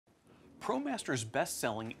ProMaster's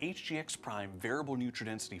best-selling HGX Prime variable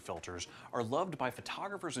nutridensity filters are loved by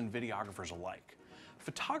photographers and videographers alike.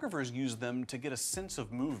 Photographers use them to get a sense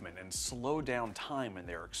of movement and slow down time in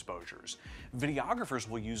their exposures. Videographers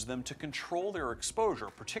will use them to control their exposure,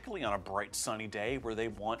 particularly on a bright sunny day where they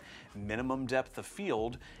want minimum depth of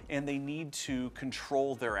field and they need to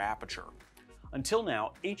control their aperture. Until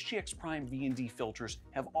now, HGX Prime VND filters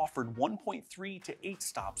have offered 1.3 to 8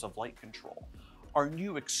 stops of light control. Our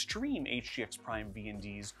new Extreme HGX Prime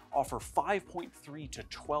VNDs offer 5.3 to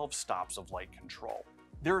 12 stops of light control.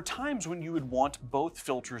 There are times when you would want both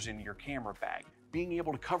filters in your camera bag. Being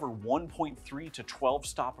able to cover 1.3 to 12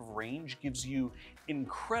 stop of range gives you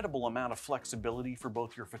incredible amount of flexibility for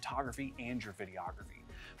both your photography and your videography.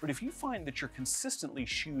 But if you find that you're consistently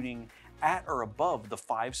shooting at or above the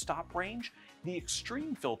 5-stop range, the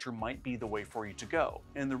Extreme filter might be the way for you to go.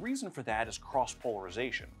 And the reason for that is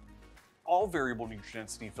cross-polarization. All variable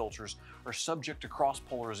nutridensity filters are subject to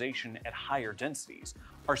cross-polarization at higher densities.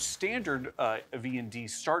 Our standard VND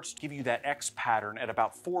starts to give you that X pattern at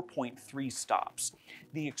about 4.3 stops.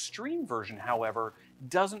 The Extreme version, however,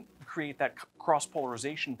 doesn't create that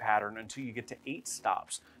cross-polarization pattern until you get to 8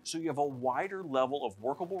 stops. So you have a wider level of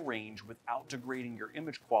workable range without degrading your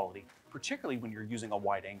image quality, particularly when you're using a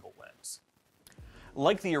wide-angle lens.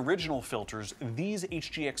 Like the original filters, these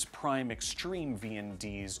HGX Prime Extreme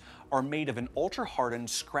VNDs are made of an ultra-hardened,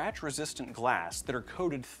 scratch-resistant glass that are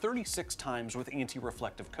coated 36 times with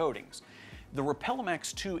anti-reflective coatings. The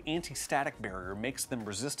Repelamax 2 anti-static barrier makes them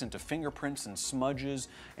resistant to fingerprints and smudges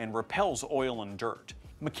and repels oil and dirt.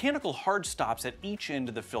 Mechanical hard stops at each end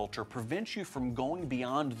of the filter prevent you from going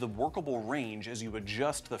beyond the workable range as you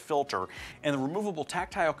adjust the filter, and the removable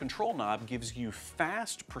tactile control knob gives you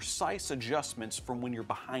fast, precise adjustments from when you're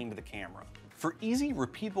behind the camera. For easy,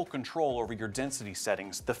 repeatable control over your density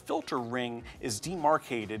settings, the filter ring is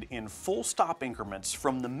demarcated in full stop increments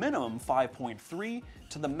from the minimum 5.3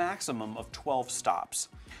 to the maximum of 12 stops.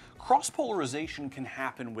 Cross-polarization can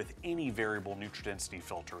happen with any variable nutridensity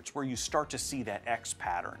filter. It's where you start to see that X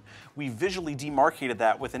pattern. We visually demarcated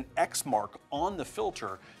that with an X mark on the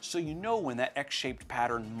filter so you know when that X-shaped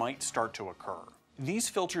pattern might start to occur. These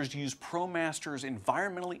filters use ProMaster's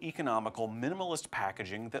environmentally economical minimalist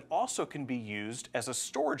packaging that also can be used as a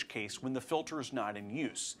storage case when the filter is not in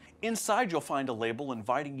use. Inside you'll find a label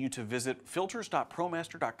inviting you to visit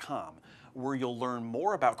filters.promaster.com, where you'll learn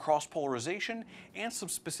more about cross-polarization and some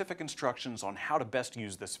specific instructions on how to best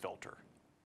use this filter.